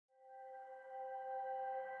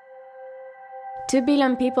2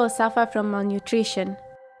 billion people suffer from malnutrition,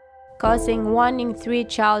 causing 1 in 3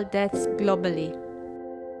 child deaths globally.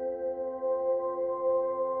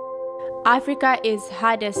 Africa is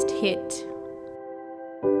hardest hit.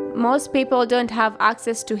 Most people don't have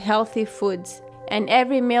access to healthy foods, and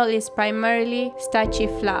every meal is primarily starchy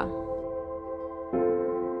flour.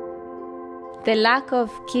 The lack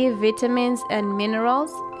of key vitamins and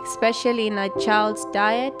minerals, especially in a child's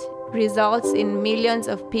diet, results in millions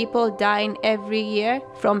of people dying every year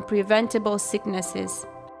from preventable sicknesses.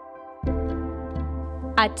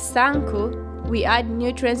 At Sanku, we add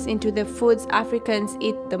nutrients into the foods Africans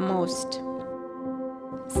eat the most.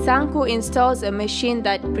 Sanku installs a machine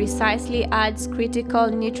that precisely adds critical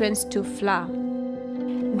nutrients to flour.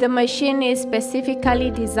 The machine is specifically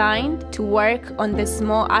designed to work on the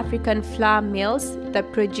small African flour mills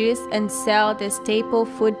that produce and sell the staple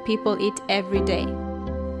food people eat every day.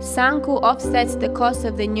 Sanku offsets the cost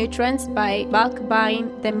of the nutrients by bulk buying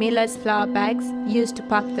the miller's flour bags used to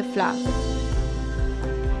pack the flour.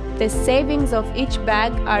 The savings of each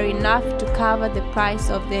bag are enough to cover the price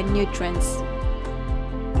of the nutrients.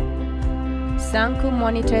 Sanku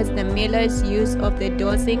monitors the miller's use of the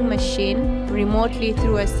dosing machine remotely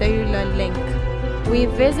through a cellular link. We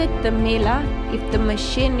visit the miller if the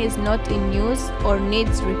machine is not in use or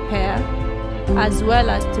needs repair, as well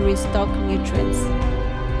as to restock nutrients.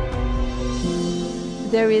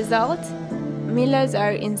 The result? Millers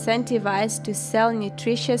are incentivized to sell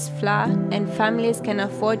nutritious flour, and families can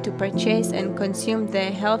afford to purchase and consume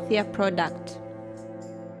the healthier product.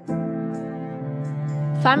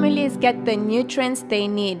 Families get the nutrients they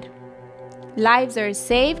need. Lives are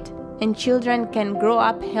saved, and children can grow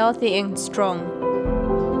up healthy and strong.